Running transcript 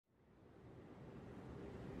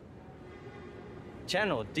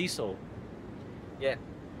channel, Desoul. Yeah,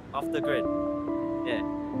 off the grid. Yeah.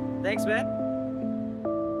 Thanks, man.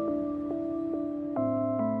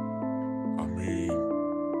 I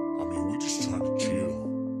mean, we just trying to chill.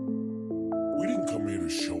 We didn't come here to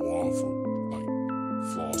show off or like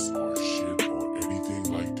floss our shit or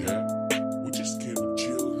anything like that. We just came to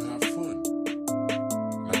chill and have fun.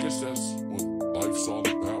 And I guess that's what life's all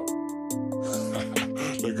about.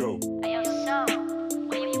 Let go.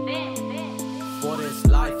 For this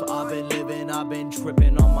life I've been living, I've been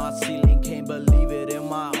tripping on my ceiling. Can't believe it, in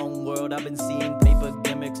my own world I've been seeing paper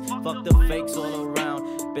gimmicks. Fuck the fakes all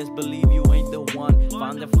around, best believe you ain't the one.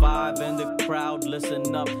 Find the five in the crowd,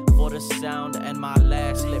 listen up for the sound. And my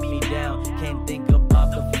last let me down, can't think about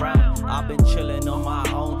the frown. I've been chilling on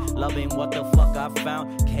my own, loving what the fuck I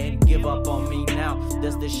found. Can't give up on me now,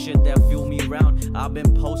 that's the shit that fuel me round. I've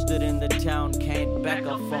been posted in the town, can't back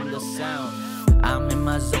up from the sound. I'm in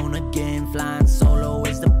my zone again, flying solo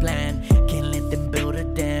is the plan. Can't let them build a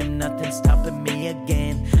dam, nothing stopping me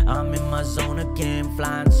again. I'm in my zone again,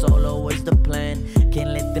 flying solo is the plan. Can't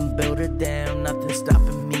let them build a dam, nothing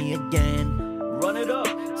stopping me again. Run it up,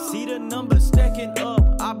 see the numbers stacking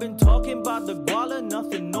up. I've been talking about the guala,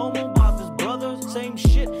 nothing normal about this brother. Same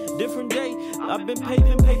shit, different day. I've been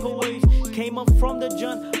paving paperways, came up from the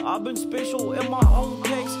junk. I've been special in my own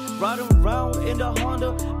case. Riding around in the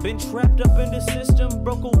Honda, been trapped up in the system.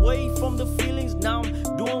 Broke away from the feelings, now I'm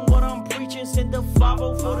doing what I'm preaching. Sent the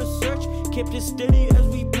 5-0 for the search, kept it steady as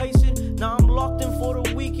we pacing. Now I'm locked in for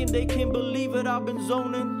the weekend, they can't believe it, I've been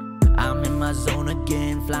zoning. I'm in my zone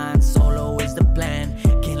again, flying solo is the plan.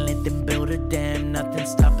 Can't let them build a dam, nothing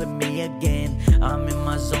stopping me again. I'm in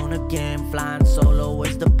my zone again, flying solo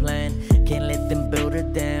is the plan. Can't let them build a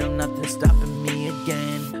dam, nothing stopping me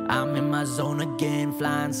again. I'm in my zone again,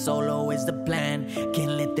 flying solo is the plan.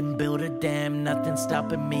 Can't let them build a dam, nothing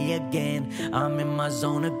stopping me again. I'm in my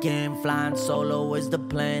zone again, flying solo is the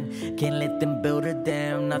plan. Can't let them build a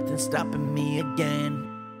dam, nothing stopping me again.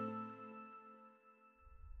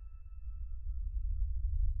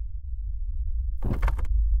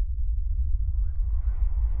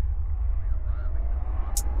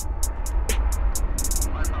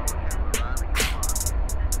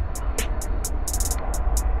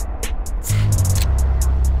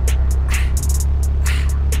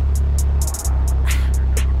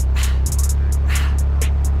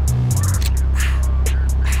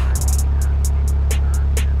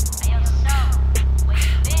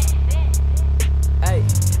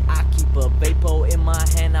 In my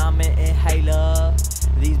hand, I'm an inhaler.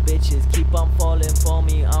 These bitches keep on falling for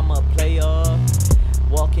me, I'm a player.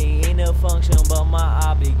 Walking in a function, but my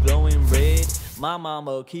eye be glowing red. My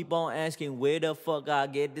mama keep on asking where the fuck I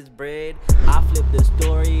get this bread. I flip the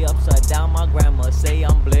story upside down, my grandma say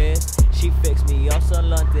I'm blessed. She fixed me up some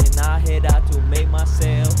London, I head out to make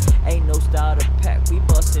myself. Ain't no starter pack, we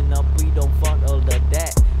bustin' up, we don't fund all of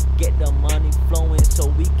that. Get the money flowing so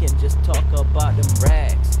we can just talk about them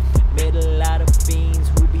racks. Met a lot of fiends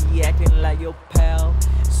who be acting like your pal,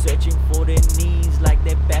 searching for their knees like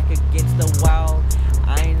they're back against the wall.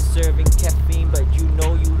 I ain't serving caffeine, but you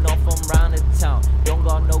know from round the town. Don't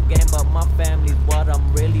got no game, but my family's what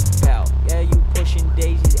I'm really proud. Yeah, you pushing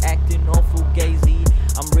daisies, acting awful gazy.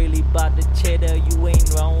 I'm really about the cheddar, you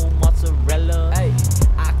ain't wrong, mozzarella. Hey,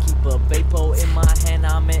 I keep a vapor in my hand,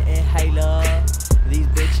 I'm an inhaler. These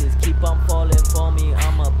bitches keep on falling for me,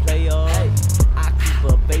 I'm a player. Hey, I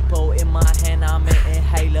keep a vapor in my hand, I'm an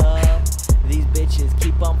inhaler. These bitches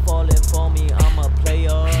keep on falling for me, I'm a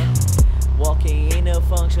player. Walking in a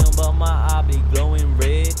function, but my eye be glowing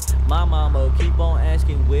red. My mama keep on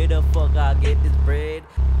asking where the fuck I get this bread.